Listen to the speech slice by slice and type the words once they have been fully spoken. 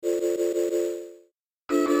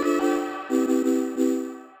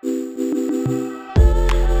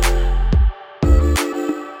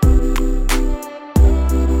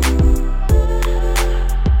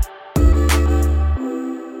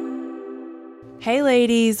Hey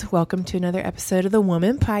ladies, welcome to another episode of the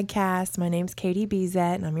Woman Podcast. My name's Katie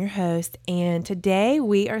Bezet and I'm your host. And today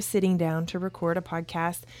we are sitting down to record a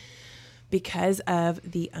podcast because of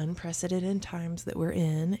the unprecedented times that we're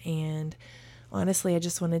in. And honestly, I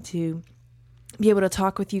just wanted to be able to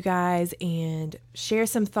talk with you guys and share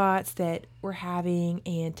some thoughts that we're having.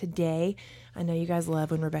 And today, I know you guys love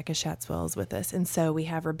when Rebecca Schatzwell is with us. And so we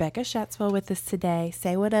have Rebecca Schatzwell with us today.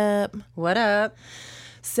 Say what up. What up?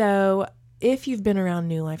 So if you've been around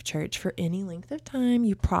New Life Church for any length of time,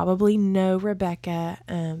 you probably know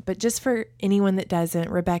Rebecca. But just for anyone that doesn't,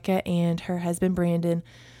 Rebecca and her husband Brandon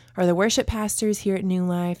are the worship pastors here at New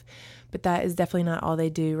Life. But that is definitely not all they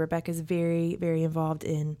do. Rebecca's very, very involved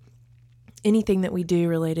in anything that we do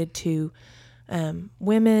related to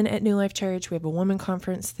women at New Life Church. We have a woman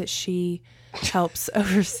conference that she helps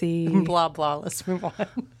oversee. Blah, blah. Let's move on.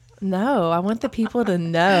 No, I want the people to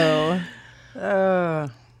know.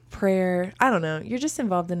 Prayer. I don't know. You're just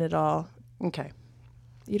involved in it all. Okay.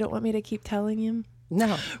 You don't want me to keep telling you?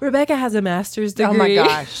 No. Rebecca has a master's degree. Oh my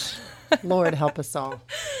gosh. Lord help us all.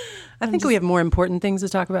 I think we have more important things to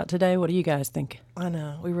talk about today. What do you guys think? I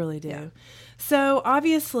know. We really do. Yeah. So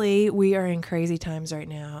obviously we are in crazy times right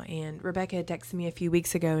now. And Rebecca had texted me a few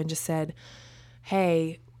weeks ago and just said,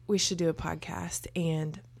 hey, we should do a podcast.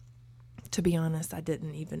 And to be honest, I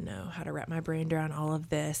didn't even know how to wrap my brain around all of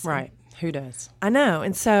this. Right. Who does? I know.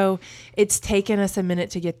 And so it's taken us a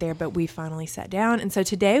minute to get there, but we finally sat down. And so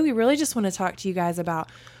today we really just want to talk to you guys about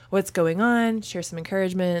what's going on, share some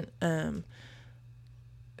encouragement,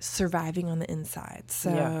 surviving on the inside.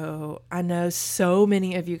 So I know so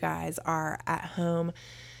many of you guys are at home.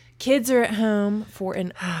 Kids are at home for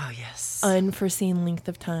an unforeseen length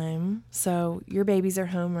of time. So your babies are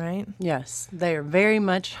home, right? Yes, they are very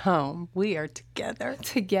much home. We are together.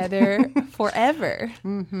 Together forever.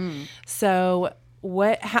 Mm-hmm. So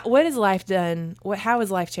what has life done? How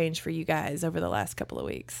has life changed for you guys over the last couple of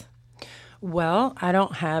weeks? Well, I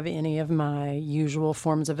don't have any of my usual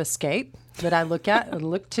forms of escape that I look at and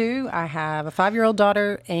look to. I have a 5-year-old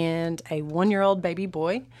daughter and a 1-year-old baby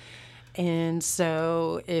boy. And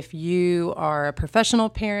so if you are a professional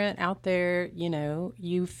parent out there, you know,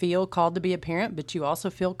 you feel called to be a parent, but you also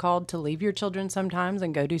feel called to leave your children sometimes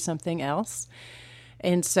and go do something else.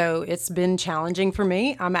 And so it's been challenging for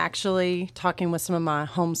me. I'm actually talking with some of my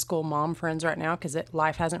homeschool mom friends right now because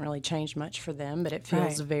life hasn't really changed much for them, but it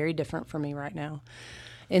feels very different for me right now.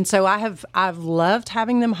 And so I've loved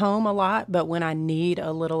having them home a lot, but when I need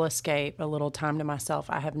a little escape, a little time to myself,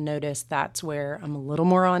 I have noticed that's where I'm a little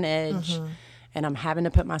more on edge and I'm having to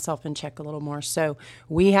put myself in check a little more. So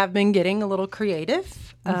we have been getting a little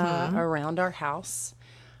creative around our house.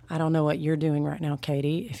 I don't know what you're doing right now,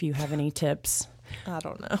 Katie, if you have any tips. I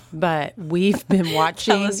don't know. But we've been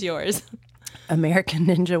watching Tell us yours. American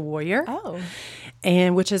Ninja Warrior. Oh.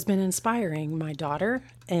 And which has been inspiring my daughter.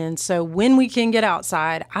 And so when we can get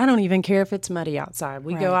outside, I don't even care if it's muddy outside.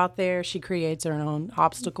 We go out there. She creates her own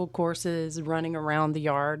obstacle courses, running around the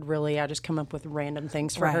yard. Really, I just come up with random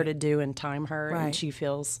things for her to do and time her. And she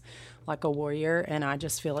feels like a warrior. And I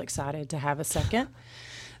just feel excited to have a second.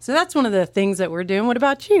 So that's one of the things that we're doing. What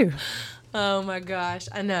about you? Oh, my gosh.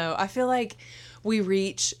 I know. I feel like we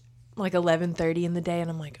reach like 11:30 in the day and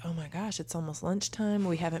I'm like, oh my gosh, it's almost lunchtime.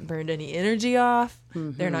 We haven't burned any energy off.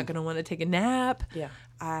 They're not going to want to take a nap. Yeah.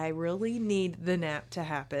 I really need the nap to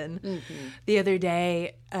happen. The other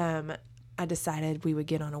day, I decided we would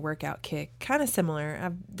get on a workout kick, kind of similar.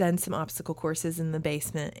 I've done some obstacle courses in the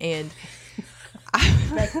basement and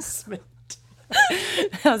Basement.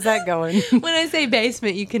 How's that going? When I say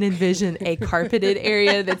basement, you can envision a carpeted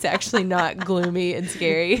area that's actually not gloomy and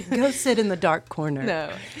scary. Go sit in the dark corner.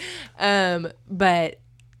 No. But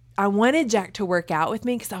I wanted Jack to work out with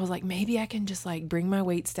me because I was like, maybe I can just like bring my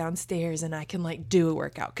weights downstairs and I can like do a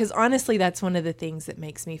workout. Because honestly, that's one of the things that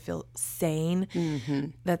makes me feel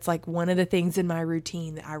sane. That's like one of the things in my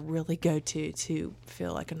routine that I really go to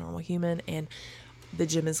feel like a normal human. And the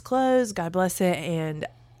gym is closed, God bless it. And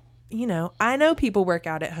you know, I know people work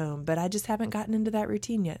out at home, but I just haven't gotten into that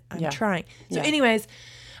routine yet. I'm trying. So anyways,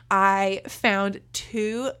 I found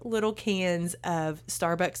 2 little cans of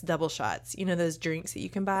Starbucks double shots. You know, those drinks that you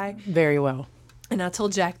can buy? Very well. And I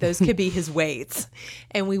told Jack those could be his weights.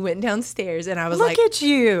 And we went downstairs and I was Look at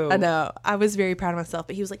you. I know. I was very proud of myself.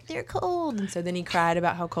 But he was like, they're cold. And so then he cried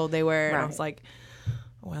about how cold they were. And I was like,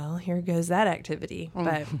 well, here goes that activity.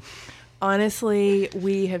 But honestly,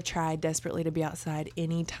 we have tried desperately to be outside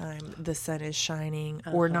anytime the sun is shining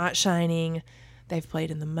or not shining. They've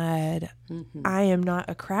played in the mud. I am not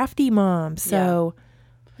a crafty mom, so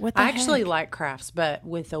What the I actually heck? like crafts, but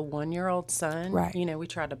with a 1-year-old son, Right. we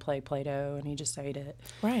tried to play Play-Doh and he just ate it.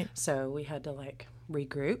 Right. So we had to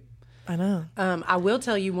regroup. I know. I will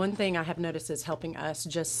tell you one thing I have noticed is helping us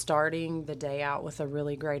just starting the day out with a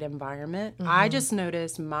really great environment. I just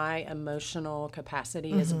notice my emotional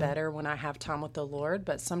capacity is better when I have time with the Lord,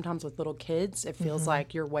 but sometimes with little kids, it feels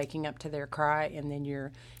like you're waking up to their cry and then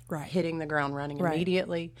you're hitting the ground running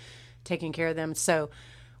immediately, taking care of them. So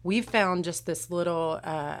we've found just this little,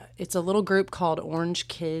 it's a little group called Orange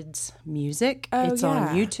Kids Music. It's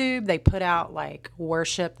on YouTube. They put out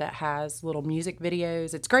worship that has little music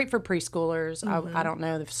videos. It's great for preschoolers. I don't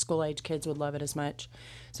know if school age kids would love it as much.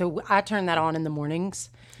 So I turn that on in the mornings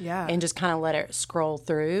and just kind of let it scroll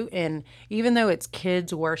through. And even though it's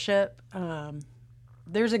kids worship,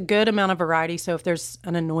 there's a good amount of variety. So if there's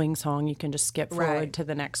an annoying song, you can just skip forward to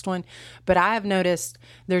the next one. But I have noticed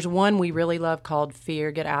there's one we really love called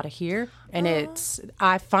Fear, Get Out of Here. And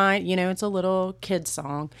I find, it's a little kid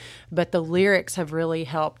song, but the lyrics have really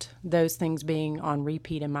helped those things being on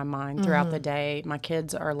repeat in my mind throughout the day. My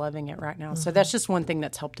kids are loving it right now. So that's just one thing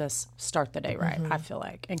that's helped us start the day right, I feel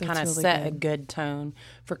like, and kind of really set a good tone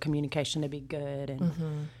for communication to be good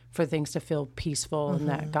and for things to feel peaceful and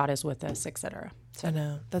that God is with us, etc. I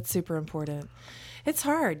know. That's super important. It's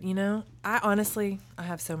hard, I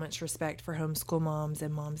have so much respect for homeschool moms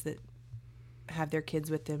and moms that have their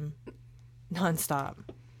kids with them nonstop.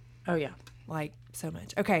 Oh, yeah. So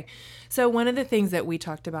much. Okay. So one of the things that we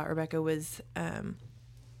talked about, Rebecca, was,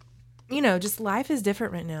 just life is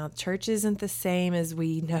different right now. Church isn't the same as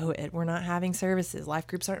we know it. We're not having services. Life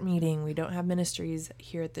groups aren't meeting. We don't have ministries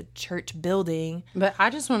here at the church building. But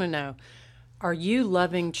I just want to know, are you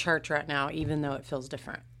loving church right now, even though it feels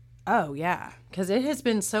different? Oh, yeah. Because it has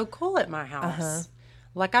been so cool at my house.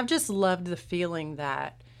 I've just loved the feeling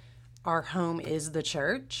that our home is the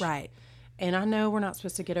church. Right. And I know we're not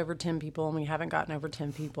supposed to get over 10 people, and we haven't gotten over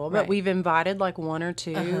 10 people, but we've invited 1 or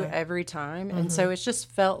 2 every time. And so it's just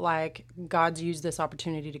felt like God's used this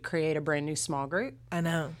opportunity to create a brand new small group. I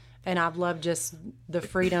know. And I've loved just the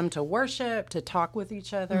freedom to worship, to talk with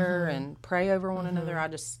each other and pray over one another.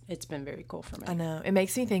 It's been very cool for me. I know. It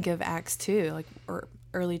makes me think of Acts 2, or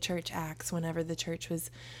early church Acts, whenever the church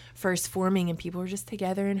was first forming and people were just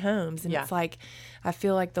together in homes. And it's I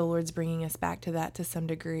feel like the Lord's bringing us back to that to some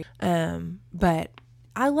degree. But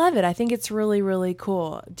I love it. I think it's really, really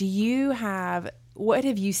cool. What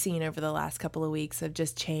have you seen over the last couple of weeks of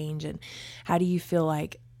just change, and how do you feel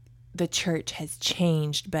like the church has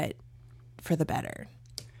changed, but for the better?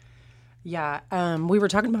 Yeah, we were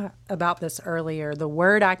talking about this earlier. The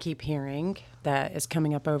word I keep hearing that is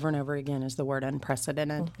coming up over and over again is the word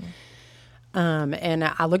unprecedented. And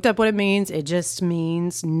I looked up what it means. It just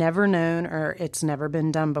means never known, or it's never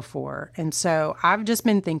been done before. And so I've just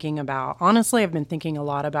been thinking I've been thinking a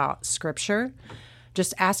lot about Scripture,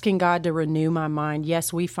 just asking God to renew my mind.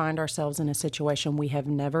 Yes, we find ourselves in a situation we have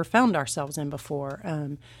never found ourselves in before.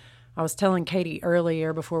 I was telling Katie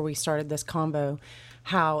earlier before we started this convo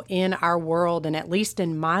how in our world, and at least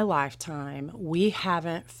in my lifetime, we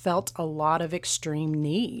haven't felt a lot of extreme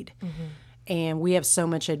need. And we have so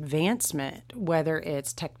much advancement, whether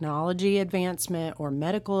it's technology advancement or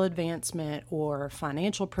medical advancement or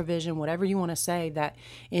financial provision, whatever you want to say, that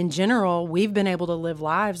in general, we've been able to live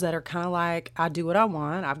lives that are kind of like, I do what I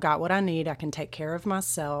want, I've got what I need, I can take care of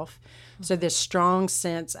myself. So this strong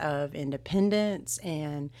sense of independence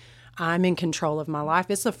and I'm in control of my life.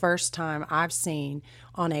 It's the first time I've seen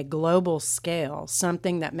on a global scale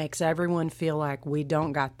something that makes everyone feel like we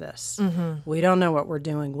don't got this. We don't know what we're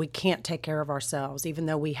doing. We can't take care of ourselves. Even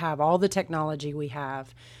though we have all the technology we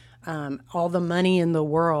have, all the money in the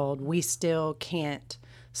world, we still can't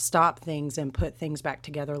stop things and put things back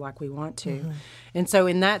together like we want to. And so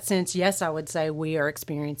in that sense, yes, I would say we are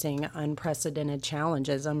experiencing unprecedented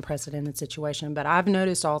challenges, unprecedented situation. But I've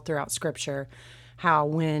noticed all throughout Scripture how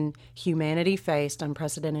when humanity faced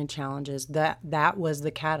unprecedented challenges, that was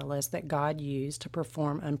the catalyst that God used to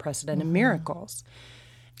perform unprecedented miracles.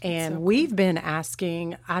 And we've been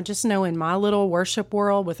asking, I just know in my little worship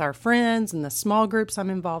world with our friends and the small groups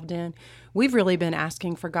I'm involved in, we've really been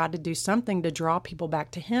asking for God to do something to draw people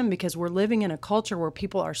back to Him, because we're living in a culture where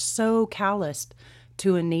people are so calloused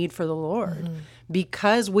to a need for the Lord.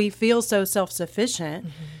 Because we feel so self-sufficient,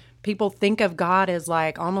 people think of God as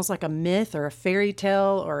almost like a myth or a fairy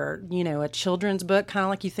tale or, a children's book, kind of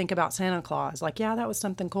like you think about Santa Claus. Yeah, that was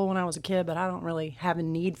something cool when I was a kid, but I don't really have a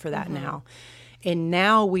need for that now. And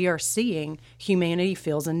now we are seeing humanity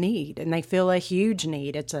feels a need, and they feel a huge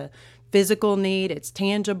need. It's a physical need. It's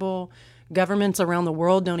tangible. Governments around the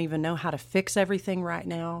world don't even know how to fix everything right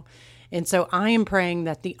now. And so I am praying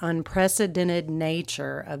that the unprecedented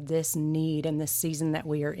nature of this need and this season that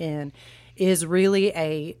we are in is really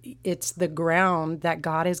it's the ground that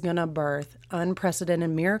God is going to birth unprecedented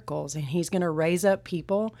miracles. And he's going to raise up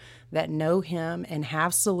people that know him and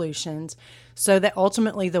have solutions so that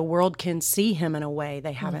ultimately the world can see him in a way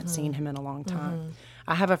they haven't seen him in a long time.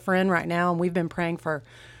 I have a friend right now, and we've been praying for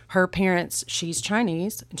her parents. She's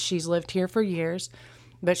Chinese, and she's lived here for years.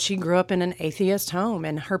 But she grew up in an atheist home,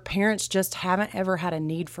 and her parents just haven't ever had a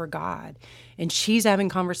need for God. And she's having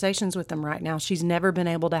conversations with them right now she's never been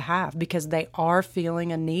able to have because they are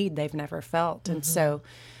feeling a need they've never felt. And so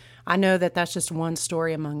I know that that's just one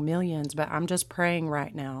story among millions, but I'm just praying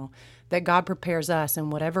right now that God prepares us in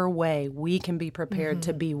whatever way we can be prepared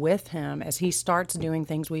to be with him as he starts doing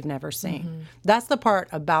things we've never seen. That's the part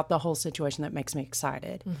about the whole situation that makes me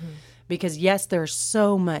excited. Because yes, there's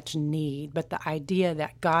so much need, but the idea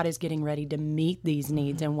that God is getting ready to meet these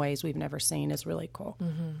needs in ways we've never seen is really cool.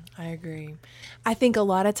 I agree. I think a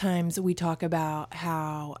lot of times we talk about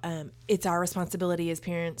how it's our responsibility as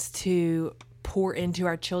parents to pour into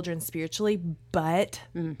our children spiritually, but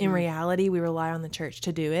in reality, we rely on the church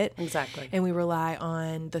to do it. Exactly. And we rely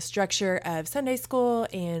on the structure of Sunday school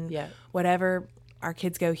and whatever. Our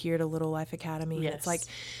kids go here to Little Life Academy. Yes. It's like,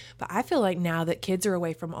 but I feel like now that kids are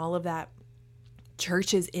away from all of that,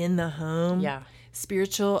 church is in the home. Yeah.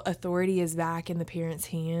 Spiritual authority is back in the parents'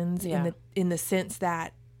 hands in the sense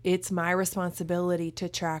that it's my responsibility to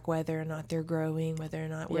track whether or not they're growing, whether or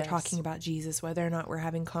not we're talking about Jesus, whether or not we're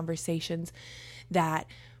having conversations that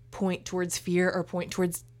point towards fear or point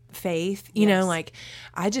towards faith. You know, like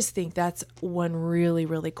I just think that's one really,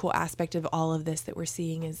 really cool aspect of all of this that we're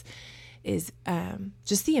seeing is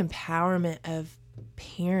just the empowerment of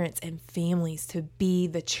parents and families to be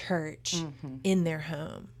the church in their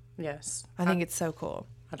home. Yes. I think it's so cool.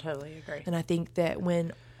 I totally agree. And I think that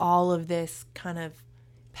when all of this kind of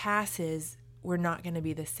passes, we're not going to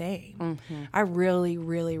be the same. I really,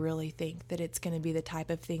 really, really think that it's going to be the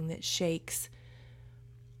type of thing that shakes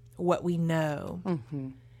what we know.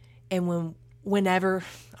 And whenever,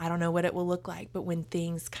 I don't know what it will look like, but when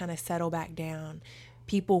things kind of settle back down,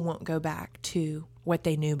 people won't go back to what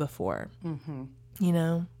they knew before, you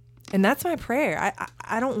know? And that's my prayer.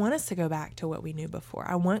 I don't want us to go back to what we knew before.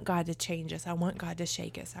 I want God to change us. I want God to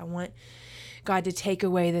shake us. I want God to take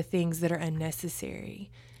away the things that are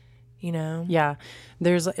unnecessary, you know? Yeah.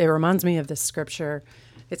 It reminds me of this scripture.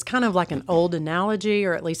 It's kind of like an old analogy,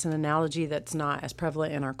 or at least an analogy that's not as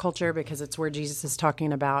prevalent in our culture, because it's where Jesus is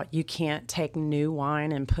talking about you can't take new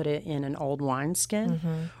wine and put it in an old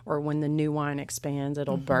wineskin, or when the new wine expands,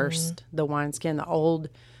 it'll burst the wineskin. The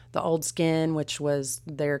old skin, which was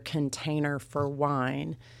their container for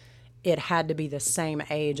wine, it had to be the same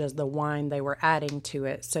age as the wine they were adding to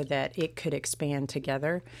it so that it could expand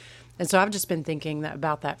together. And so I've just been thinking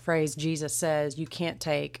about that phrase. Jesus says you can't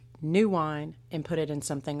take new wine and put it in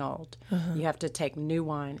something old. You have to take new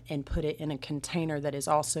wine and put it in a container that is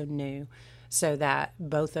also new so that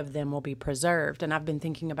both of them will be preserved. And I've been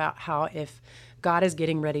thinking about how if God is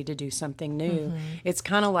getting ready to do something new, it's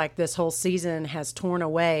kind of like this whole season has torn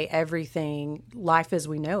away everything, life as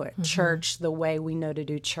we know it, church the way we know to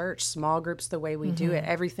do church, small groups the way we do it.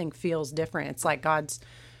 Everything feels different. It's like God's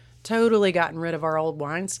totally gotten rid of our old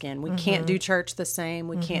wineskin. We can't do church the same.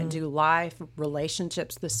 We can't do life,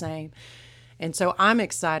 relationships the same. And so I'm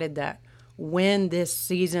excited that when this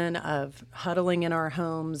season of huddling in our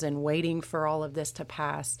homes and waiting for all of this to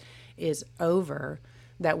pass is over,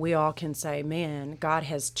 that we all can say, man, God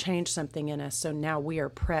has changed something in us. So now we are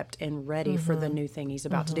prepped and ready for the new thing he's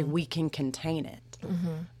about to do. We can contain it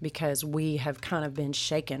because we have kind of been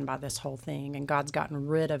shaken by this whole thing, and God's gotten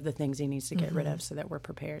rid of the things he needs to get rid of so that we're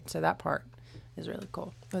prepared. So that part is really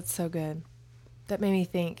cool. That's so good. That made me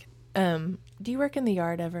think, do you work in the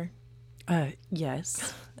yard ever?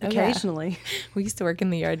 Yes, Oh, occasionally. Yeah. We used to work in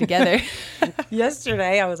the yard together.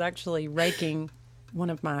 Yesterday I was actually raking. One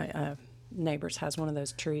of my neighbors has one of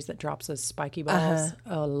those trees that drops those spiky balls.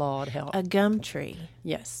 Oh, Lord help. A gum tree.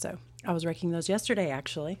 Yes, so I was raking those yesterday,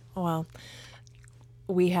 actually. Well,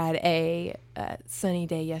 we had a sunny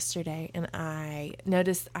day yesterday, and I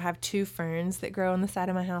noticed I have 2 ferns that grow on the side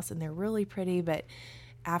of my house, and they're really pretty, but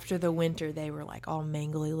after the winter, they were like all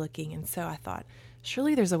mangly looking, and so I thought,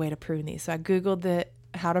 surely there's a way to prune these. So I Googled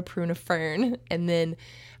how to prune a fern, and then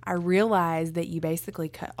I realized that you basically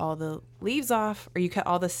cut all the leaves off, or you cut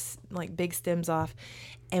all the like big stems off,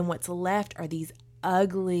 and what's left are these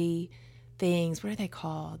ugly things. What are they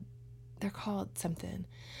called? They're called something.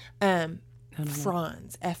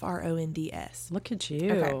 Fronds, Fronds. Look at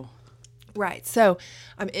you. Okay. Right. So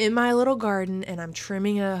I'm in my little garden, and I'm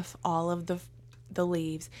trimming off all of the the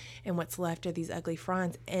leaves, and what's left are these ugly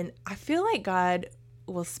fronds. And I feel like God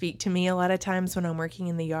will speak to me a lot of times when I'm working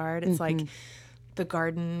in the yard. It's like the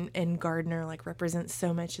garden and gardener like represents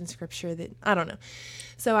so much in scripture that I don't know.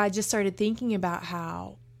 So I just started thinking about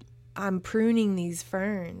how I'm pruning these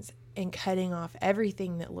ferns and cutting off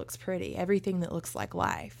everything that looks pretty, everything that looks like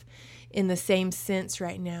life. In the same sense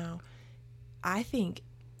right now, I think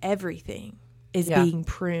everything is being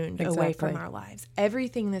pruned away from our lives.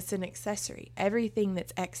 Everything that's an accessory, everything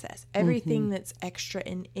that's excess, everything that's extra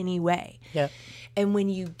in any way. Yeah. And when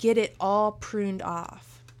you get it all pruned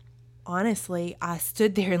off, honestly, I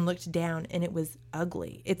stood there and looked down and it was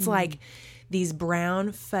ugly. It's like these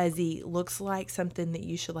brown, fuzzy, looks like something that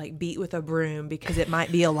you should like beat with a broom because it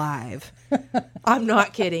might be alive. I'm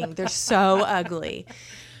not kidding. They're so ugly.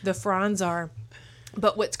 The fronds are.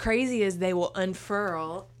 But what's crazy is they will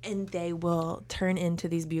unfurl and they will turn into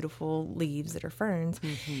these beautiful leaves that are ferns.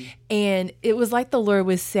 And it was like the Lord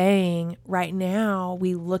was saying, right now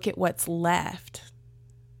we look at what's left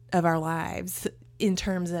of our lives in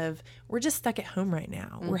terms of we're just stuck at home right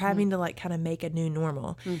now. We're having to like kind of make a new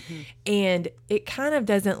normal. And it kind of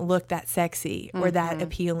doesn't look that sexy or that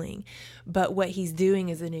appealing. But what he's doing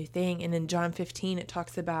is a new thing. And in John 15, it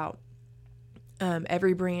talks about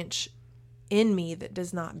every branch in me that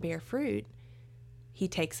does not bear fruit, he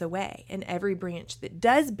takes away. And every branch that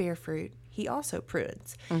does bear fruit, he also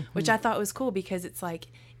prunes, which I thought was cool because it's like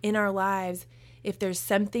in our lives, if there's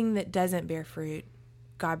something that doesn't bear fruit,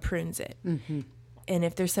 God prunes it. And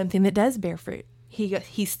if there's something that does bear fruit,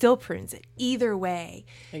 he still prunes it. Either way,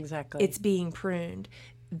 exactly, it's being pruned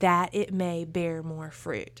that it may bear more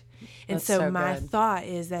fruit. And That's so my good. thought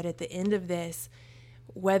is that at the end of this,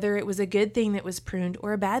 whether it was a good thing that was pruned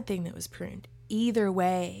or a bad thing that was pruned, either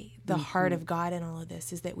way, the heart of God in all of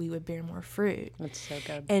this is that we would bear more fruit. That's so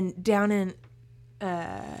good. And down in,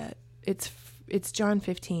 it's John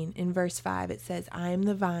 15, in verse 5, it says, I am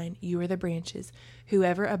the vine, you are the branches.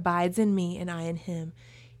 Whoever abides in me and I in him,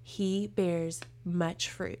 he bears much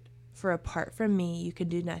fruit. For apart from me, you can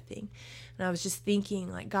do nothing. And I was just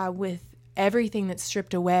thinking, like, God, with everything that's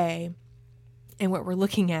stripped away, and what we're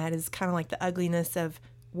looking at is kind of like the ugliness of,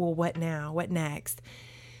 well, what now? What next?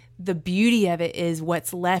 The beauty of it is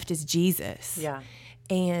what's left is Jesus. Yeah.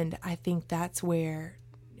 And I think that's where,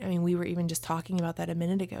 I mean, we were even just talking about that a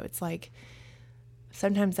minute ago. It's like,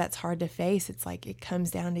 sometimes that's hard to face. It's like, it comes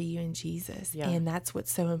down to you and Jesus. Yeah. And that's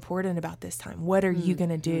what's so important about this time. What are you going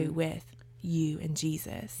to do with you and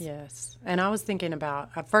Jesus? Yes. And I was thinking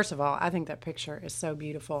about, first of all, I think that picture is so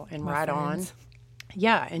beautiful and right on.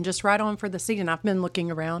 Yeah, and just right on for the season. I've been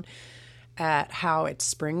looking around at how it's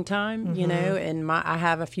springtime, you know, and I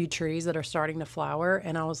have a few trees that are starting to flower,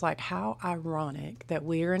 and I was like, how ironic that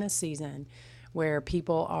we're in a season where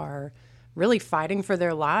people are really fighting for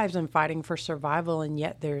their lives and fighting for survival, and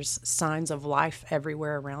yet there's signs of life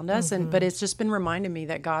everywhere around us. But it's just been reminding me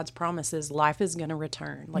that God's promise is life is going to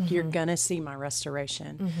return. Like you're going to see my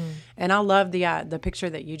restoration. And I love the picture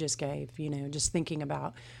that you just gave, you know, just thinking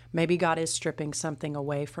about maybe God is stripping something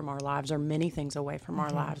away from our lives or many things away from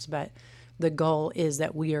our lives, but the goal is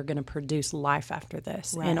that we are going to produce life after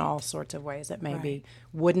this in all sorts of ways that maybe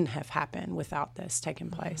wouldn't have happened without this taking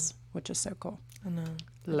place, which is so cool. I know.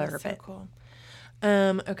 Love That's so it. cool.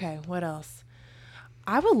 Okay, what else?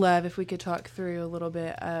 I would love if we could talk through a little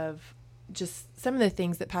bit of just some of the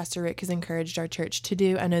things that Pastor Rick has encouraged our church to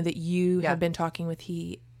do. I know that you have been talking with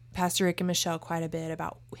Pastor Rick and Michelle quite a bit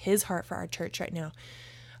about his heart for our church right now,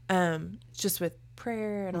 just with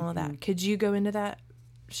prayer and all of that. Could you go into that,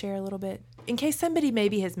 share a little bit, in case somebody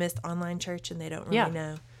maybe has missed online church and they don't really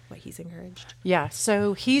know what he's encouraged? Yeah,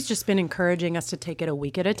 so he's just been encouraging us to take it a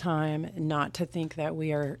week at a time, not to think that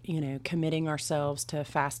we are, you know, committing ourselves to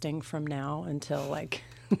fasting from now until like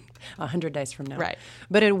 100 days from now. Right.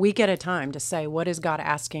 But a week at a time to say, what is God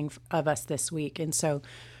asking of us this week? And so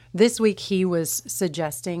this week he was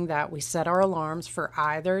suggesting that we set our alarms for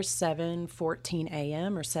either 7:14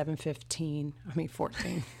 a.m. or 7:14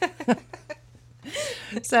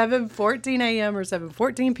 7:14 a.m. or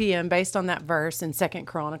 7:14 p.m. based on that verse in 2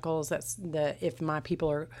 Chronicles. That's if my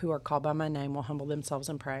people who are called by my name will humble themselves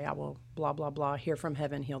and pray, I will blah, blah, blah, hear from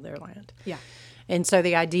heaven, heal their land. Yeah. And so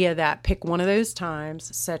the idea that pick one of those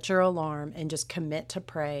times, set your alarm, and just commit to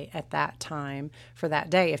pray at that time for that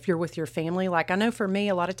day. If you're with your family, like I know for me,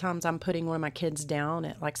 a lot of times I'm putting one of my kids down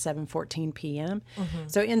at like 7:14 p.m.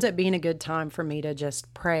 So it ends up being a good time for me to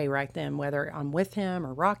just pray right then, whether I'm with him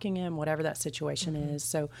or rocking him, whatever that situation is.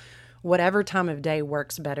 So whatever time of day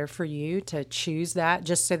works better for you, to choose that,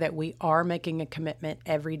 just so that we are making a commitment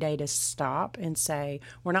every day to stop and say,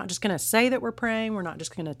 we're not just going to say that we're praying. We're not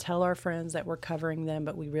just going to tell our friends that we're covering them,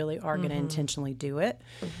 but we really are going to intentionally do it.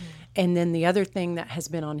 And then the other thing that has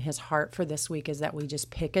been on his heart for this week is that we just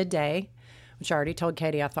pick a day, which I already told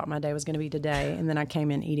Katie I thought my day was going to be today. And then I came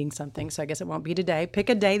in eating something, so I guess it won't be today. Pick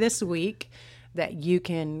a day this week that you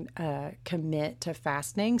can commit to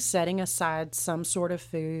fasting, setting aside some sort of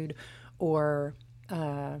food, or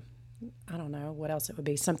I don't know what else it would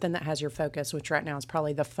be, something that has your focus, which right now is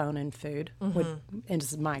probably the phone and food, and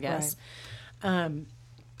this is my guess. Right.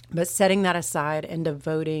 But setting that aside and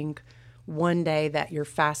devoting one day that you're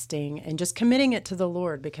fasting and just committing it to the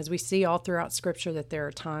Lord, because we see all throughout Scripture that there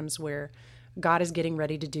are times where God is getting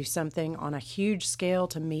ready to do something on a huge scale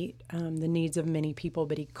to meet the needs of many people,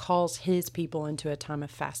 but he calls his people into a time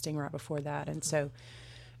of fasting right before that. And so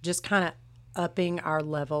just kind of upping our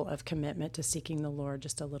level of commitment to seeking the Lord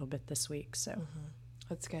just a little bit this week. So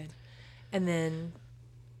that's good. And then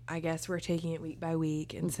I guess we're taking it week by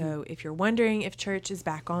week. And so if you're wondering if church is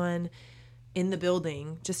back on in the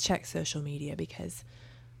building, just check social media, because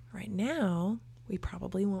right now we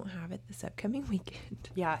probably won't have it this upcoming weekend.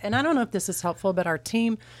 Yeah, and I don't know if this is helpful, but our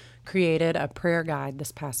team created a prayer guide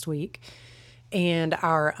this past week, and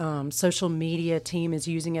our social media team is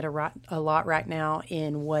using it a lot right now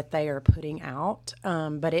in what they are putting out.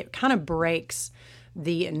 But it kind of breaks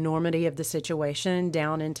the enormity of the situation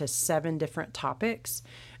down into 7 different topics.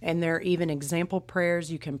 And there are even example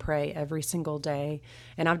prayers you can pray every single day.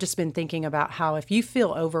 And I've just been thinking about how if you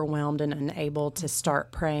feel overwhelmed and unable to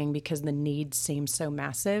start praying because the needs seem so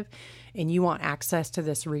massive, and you want access to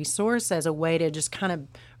this resource as a way to just kind of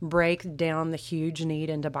break down the huge need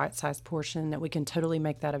into bite-sized portion, that we can totally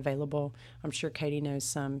make that available. I'm sure Katie knows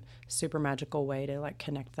some super magical way to like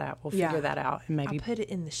connect that. We'll figure that out, and maybe I'll put it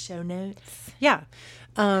in the show notes. Yeah.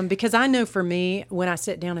 Because I know for me, when I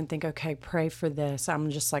sit down and think, okay, pray for this, I'm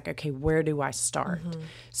just like, okay, where do I start?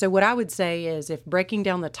 So what I would say is, if breaking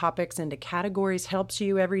down the topics into categories helps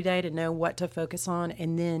you every day to know what to focus on,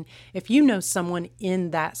 and then if you know someone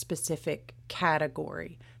in that specific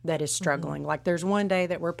category that is struggling. Like there's one day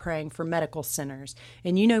that we're praying for medical centers,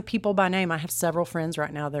 and you know people by name. I have several friends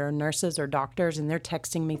right now that are nurses or doctors, and they're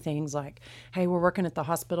texting me things like, hey, we're working at the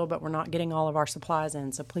hospital, but we're not getting all of our supplies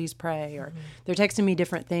in, so please pray. Or they're texting me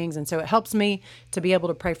different things. And so it helps me to be able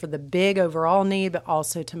to pray for the big overall need, but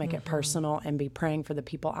also to make it personal and be praying for the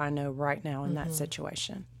people I know right now in that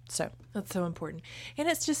situation. So that's so important. And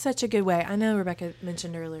it's just such a good way. I know Rebecca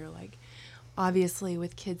mentioned earlier, like obviously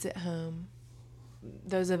with kids at home,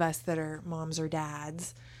 those of us that are moms or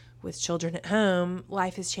dads with children at home,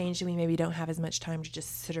 life has changed and we maybe don't have as much time to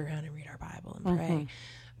just sit around and read our Bible and pray.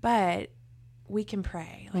 But we can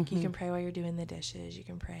pray. Like you can pray while you're doing the dishes. You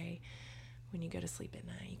can pray when you go to sleep at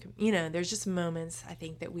night. You can, there's just moments I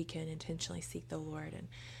think that we can intentionally seek the Lord.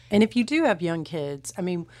 And if you do have young kids, I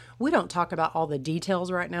mean, we don't talk about all the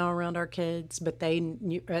details right now around our kids, but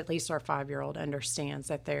at least our 5-year-old understands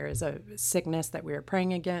that there is a sickness that we are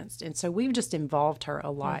praying against. And so we've just involved her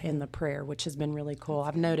a lot in the prayer, which has been really cool.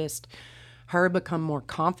 I've noticed her become more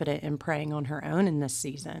confident in praying on her own in this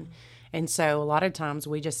season. And so a lot of times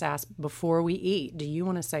we just ask before we eat, do you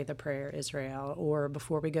want to say the prayer, Israel, or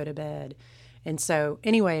before we go to bed? And so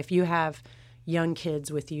anyway, if you have young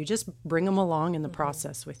kids with you, just bring them along in the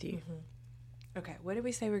process with you. Okay, what did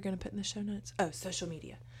we say we were going to put in the show notes? Oh, social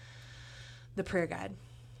media. The prayer guide.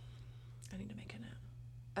 I need to make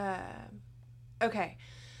a note. Okay.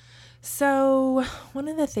 So one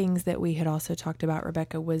of the things that we had also talked about,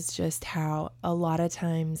 Rebecca, was just how a lot of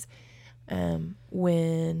times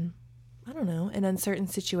when, I don't know, an uncertain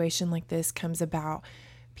situation like this comes about,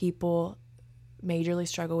 people majorly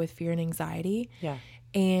struggle with fear and anxiety. Yeah.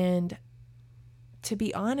 And to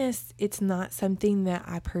be honest, it's not something that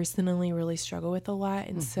I personally really struggle with a lot.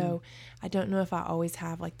 And so I don't know if I always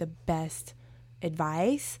have like the best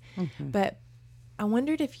advice, but I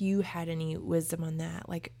wondered if you had any wisdom on that.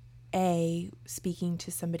 Like, speaking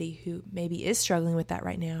to somebody who maybe is struggling with that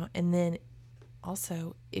right now. And then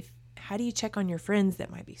also, how do you check on your friends that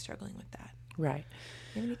might be struggling with that? Right.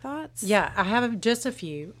 You have any thoughts? Yeah, I have just a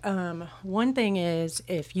few. One thing is,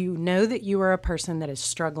 if you know that you are a person that is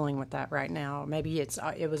struggling with that right now, maybe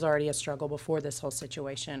it was already a struggle before this whole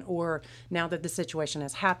situation, or now that the situation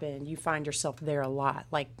has happened, you find yourself there a lot,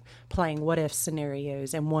 like playing what if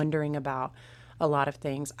scenarios and wondering about a lot of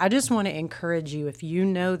things. I just want to encourage you, if you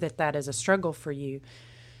know that that is a struggle for you,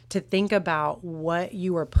 to think about what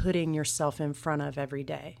you are putting yourself in front of every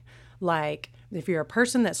day. Like, If you're a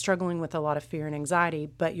person that's struggling with a lot of fear and anxiety,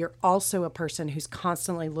 but you're also a person who's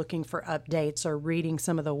constantly looking for updates or reading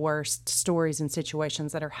some of the worst stories and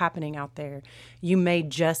situations that are happening out there, you may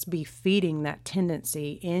just be feeding that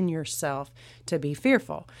tendency in yourself to be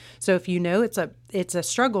fearful. So if you know it's a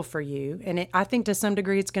struggle for you, and I think to some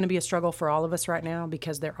degree it's going to be a struggle for all of us right now,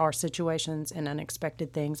 because there are situations and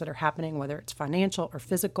unexpected things that are happening, whether it's financial or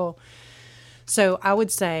physical. So I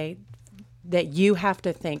would say that you have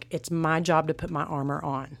to think, it's my job to put my armor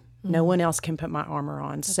on. No one else can put my armor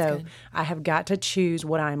on. That's so good. I have got to choose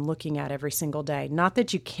what I'm looking at every single day. Not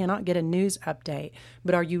that you cannot get a news update,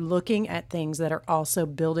 but are you looking at things that are also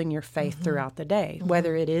building your faith throughout the day?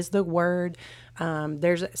 Whether it is the word,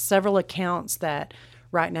 there's several accounts that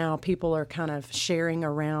right now people are kind of sharing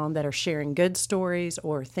around that are sharing good stories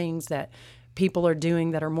or things that people are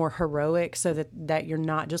doing that are more heroic, so that you're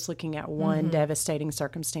not just looking at one devastating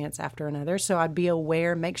circumstance after another. So I'd be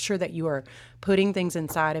aware, make sure that you are putting things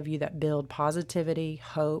inside of you that build positivity,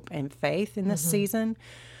 hope, and faith in this season.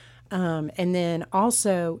 And then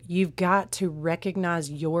also, you've got to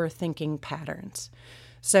recognize your thinking patterns.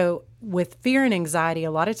 So with fear and anxiety,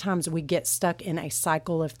 a lot of times we get stuck in a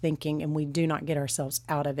cycle of thinking and we do not get ourselves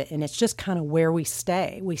out of it. And it's just kind of where we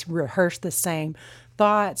stay. We rehearse the same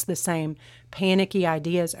thoughts, the same panicky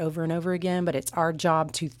ideas over and over again, but it's our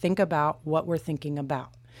job to think about what we're thinking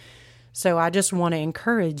about. So I just want to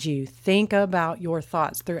encourage you, think about your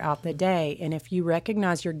thoughts throughout the day. And if you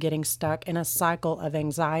recognize you're getting stuck in a cycle of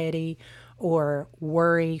anxiety or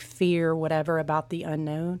worry, fear, whatever about the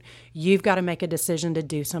unknown, you've got to make a decision to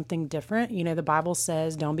do something different. You know, the Bible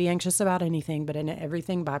says, don't be anxious about anything, but in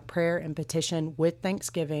everything by prayer and petition with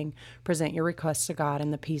thanksgiving, present your requests to God,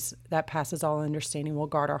 and the peace that passes all understanding will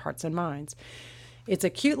guard our hearts and minds. It's a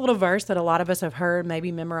cute little verse that a lot of us have heard,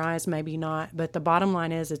 maybe memorized, maybe not. But the bottom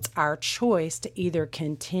line is it's our choice to either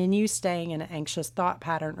continue staying in an anxious thought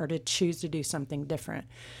pattern or to choose to do something different.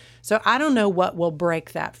 So I don't know what will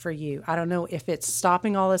break that for you. I don't know if it's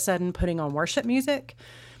stopping all of a sudden, putting on worship music.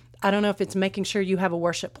 I don't know if it's making sure you have a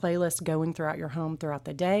worship playlist going throughout your home throughout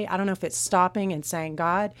the day. I don't know if it's stopping and saying,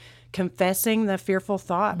 God, confessing the fearful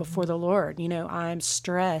thought before the Lord. You know, I'm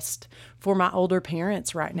stressed for my older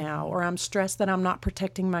parents right now, or I'm stressed that I'm not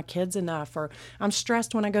protecting my kids enough, or I'm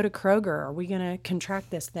stressed when I go to Kroger, are we going to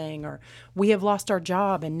contract this thing, or we have lost our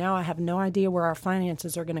job and now I have no idea where our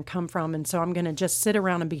finances are going to come from, and so I'm going to just sit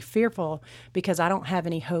around and be fearful because I don't have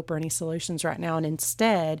any hope or any solutions right now. And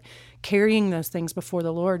instead, carrying those things before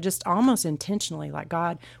the Lord, just almost intentionally, like,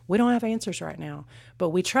 God, we don't have answers right now, but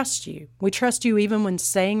we trust you. We trust you even when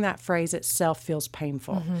saying that phrase itself feels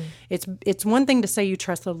painful. It's one thing to say you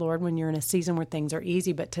trust the Lord when you're in a season where things are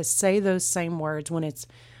easy, but to say those same words when it's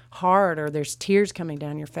hard or there's tears coming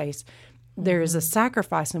down your face, there is a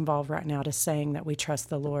sacrifice involved right now to saying that we trust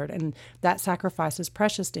the Lord, and that sacrifice is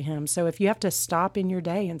precious to Him. So if you have to stop in your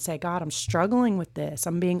day and say, God, I'm struggling with this,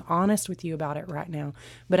 I'm being honest with you about it right now,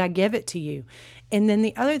 but I give it to you. And then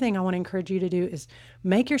the other thing I want to encourage you to do is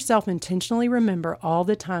make yourself intentionally remember all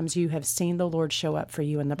the times you have seen the Lord show up for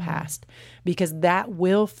you in the past, because that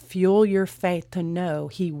will fuel your faith to know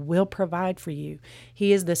He will provide for you.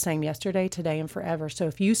 He is the same yesterday, today, and forever. So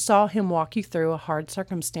if you saw Him walk you through a hard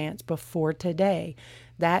circumstance before today,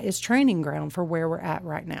 that is training ground for where we're at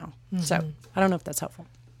right now. So I don't know if that's helpful.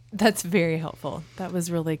 That's very helpful. That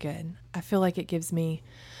was really good. I feel like it gives me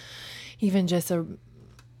even just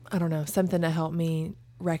something to help me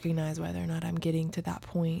recognize whether or not I'm getting to that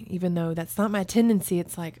point, even though that's not my tendency.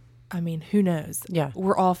 It's like, I mean, who knows? Yeah.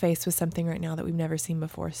 We're all faced with something right now that we've never seen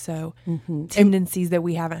before. So tendencies that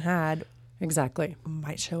we haven't had exactly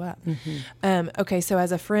might show up. Okay. So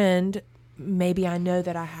as a friend, maybe I know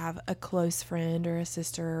that I have a close friend or a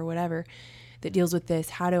sister or whatever that deals with this.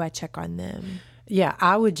 How do I check on them? Yeah,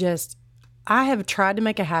 I have tried to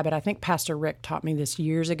make a habit. I think Pastor Rick taught me this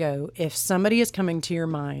years ago. If somebody is coming to your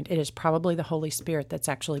mind, it is probably the Holy Spirit that's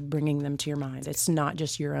actually bringing them to your mind. It's not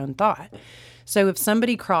just your own thought. So if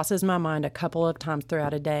somebody crosses my mind a couple of times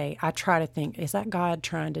throughout a day, I try to think, is that God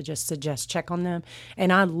trying to just suggest check on them?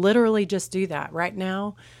 And I literally just do that. Right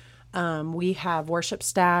now, we have worship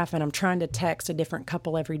staff, and I'm trying to text a different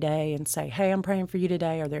couple every day and say, hey, I'm praying for you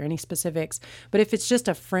today. Are there any specifics? But if it's just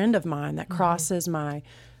a friend of mine that crosses my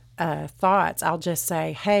thoughts, I'll just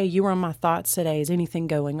say, hey, you were on my thoughts today. Is anything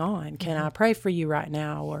going on? Can I pray for you right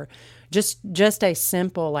now? Or just a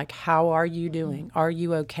simple, like, how are you doing? Are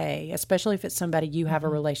you okay? Especially if it's somebody you have a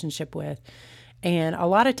relationship with. And a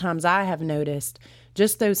lot of times I have noticed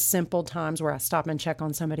just those simple times where I stop and check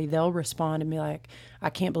on somebody, they'll respond and be like, I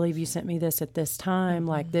can't believe you sent me this at this time.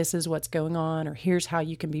 Like, this is what's going on, or here's how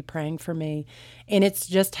you can be praying for me. And it's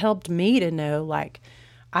just helped me to know, like,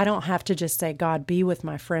 I don't have to just say, God, be with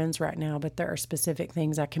my friends right now, but there are specific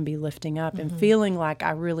things I can be lifting up and feeling like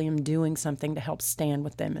I really am doing something to help stand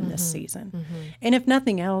with them in this season. And if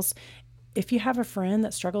nothing else, if you have a friend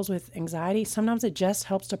that struggles with anxiety, sometimes it just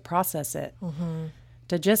helps to process it.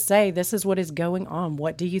 To just say, this is what is going on.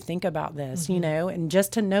 What do you think about this? You know, and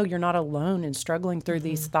just to know you're not alone in struggling through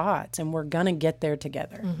these thoughts, and we're going to get there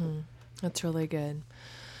together. That's really good.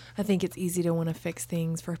 I think it's easy to want to fix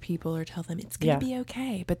things for people or tell them it's going to be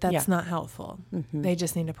okay, but that's not helpful. They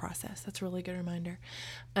just need to process. That's a really good reminder.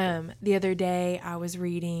 The other day I was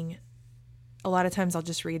reading, a lot of times I'll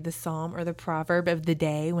just read the psalm or the proverb of the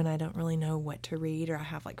day when I don't really know what to read, or I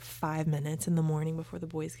have like 5 minutes in the morning before the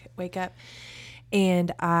boys wake up.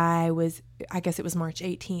 And I guess it was March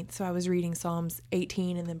 18th. So I was reading Psalms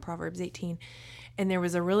 18 and then Proverbs 18. And there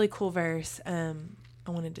was a really cool verse I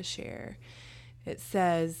wanted to share. It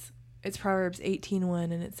says, it's Proverbs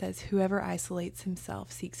 18:1, and it says, whoever isolates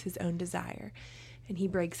himself seeks his own desire, and he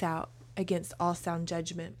breaks out against all sound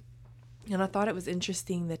judgment. And I thought it was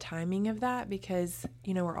interesting, the timing of that, because,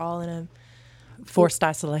 you know, we're all in a Forced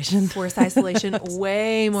isolation,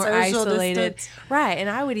 way more Social isolated. distance. Right. And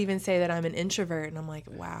I would even say that I'm an introvert, and I'm like,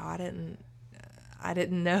 wow, I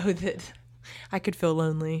didn't know that I could feel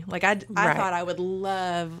lonely. Like I thought I would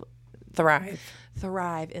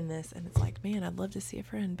thrive in this. And it's like, man, I'd love to see a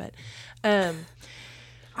friend. But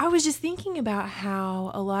I was just thinking about how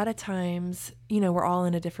a lot of times, you know, we're all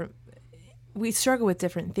in we struggle with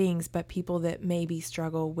different things, but people that maybe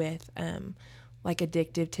struggle with like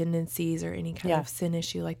addictive tendencies or any kind of sin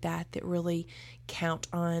issue like that really count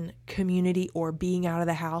on community or being out of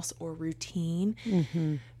the house or routine.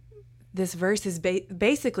 This verse is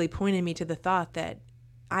basically pointing me to the thought that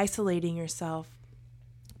isolating yourself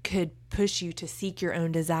could push you to seek your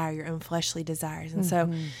own desire, your own fleshly desires. And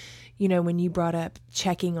so, you know, when you brought up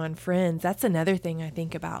checking on friends, that's another thing I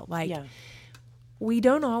think about. Like, we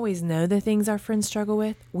don't always know the things our friends struggle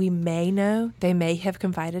with. We may know, they may have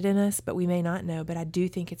confided in us, but we may not know. But I do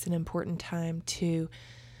think it's an important time to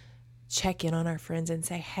check in on our friends and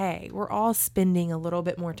say, hey, we're all spending a little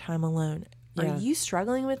bit more time alone. Are you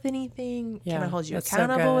struggling with anything? Can I hold you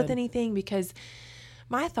accountable with anything? Because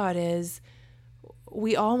my thought is,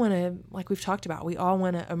 we all want to, like we've talked about, we all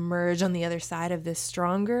want to emerge on the other side of this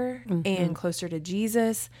stronger and closer to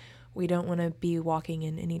Jesus. We don't want to be walking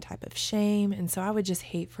in any type of shame. And so I would just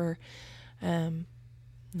hate for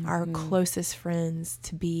our closest friends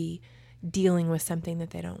to be dealing with something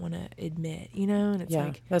that they don't want to admit, you know? And it's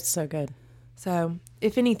like, that's so good. So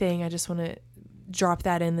if anything, I just want to drop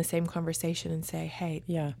that in the same conversation and say, hey,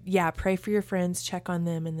 pray for your friends, check on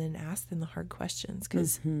them, and then ask them the hard questions,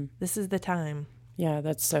 because this is the time. Yeah,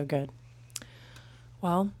 that's so good.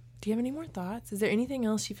 Well, do you have any more thoughts? Is there anything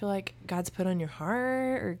else you feel like God's put on your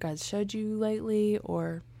heart or God's showed you lately,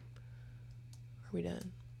 or are we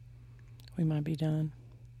done? We might be done.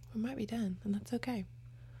 We might be done, and that's okay.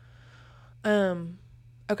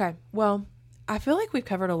 Okay. Well, I feel like we've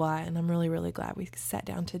covered a lot, and I'm really, really glad we sat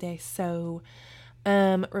down today. So,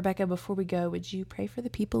 Rebecca, before we go, would you pray for the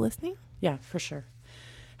people listening? Yeah, for sure.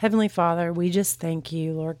 Heavenly Father, we just thank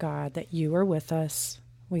you, Lord God, that you are with us.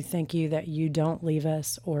 We thank you that you don't leave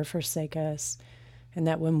us or forsake us, and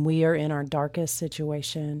that when we are in our darkest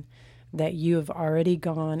situation, that you have already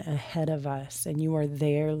gone ahead of us and you are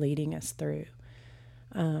there leading us through.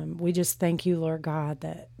 We just thank you, Lord God,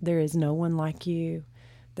 that there is no one like you,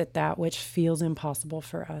 that which feels impossible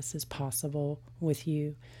for us is possible with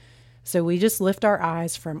you. So we just lift our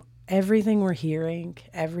eyes from everything we're hearing,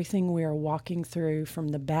 everything we are walking through, from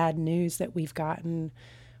the bad news that we've gotten,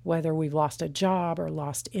 whether we've lost a job or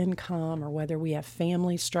lost income, or whether we have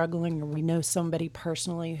family struggling, or we know somebody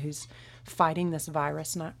personally who's fighting this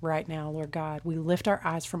virus right now, Lord God. We lift our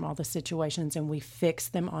eyes from all the situations and we fix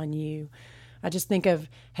them on you. I just think of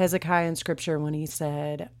Hezekiah in Scripture when he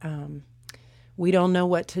said, we don't know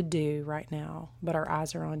what to do right now, but our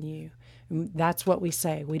eyes are on you. And that's what we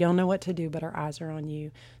say. We don't know what to do, but our eyes are on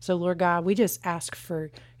you. So, Lord God, we just ask for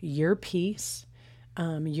your peace,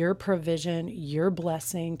 your provision, your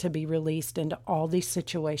blessing to be released into all these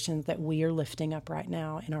situations that we are lifting up right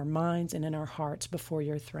now in our minds and in our hearts before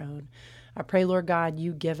your throne. I pray, Lord God,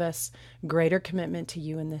 you give us greater commitment to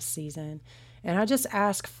you in this season. And I just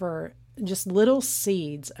ask for just little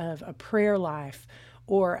seeds of a prayer life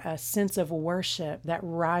or a sense of worship that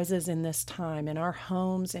rises in this time in our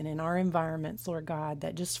homes and in our environments, Lord God,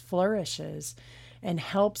 that just flourishes and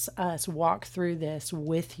helps us walk through this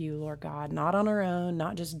with you, Lord God, not on our own,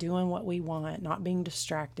 not just doing what we want, not being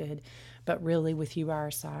distracted, but really with you by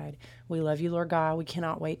our side. We love you, Lord God. We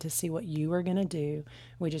cannot wait to see what you are going to do.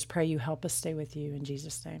 We just pray you help us stay with you. In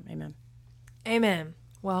Jesus' name, amen. Amen.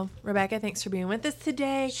 Well, Rebecca, thanks for being with us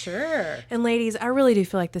today. Sure. And ladies, I really do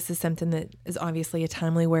feel like this is something that is obviously a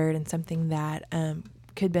timely word and something that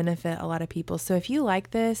could benefit a lot of people. So if you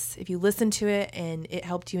like this, if you listen to it and it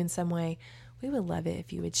helped you in some way, we would love it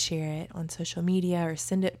if you would share it on social media or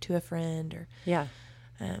send it to a friend or Yeah.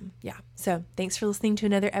 So thanks for listening to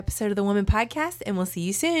another episode of the Woman Podcast, and we'll see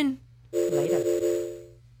you soon. Later.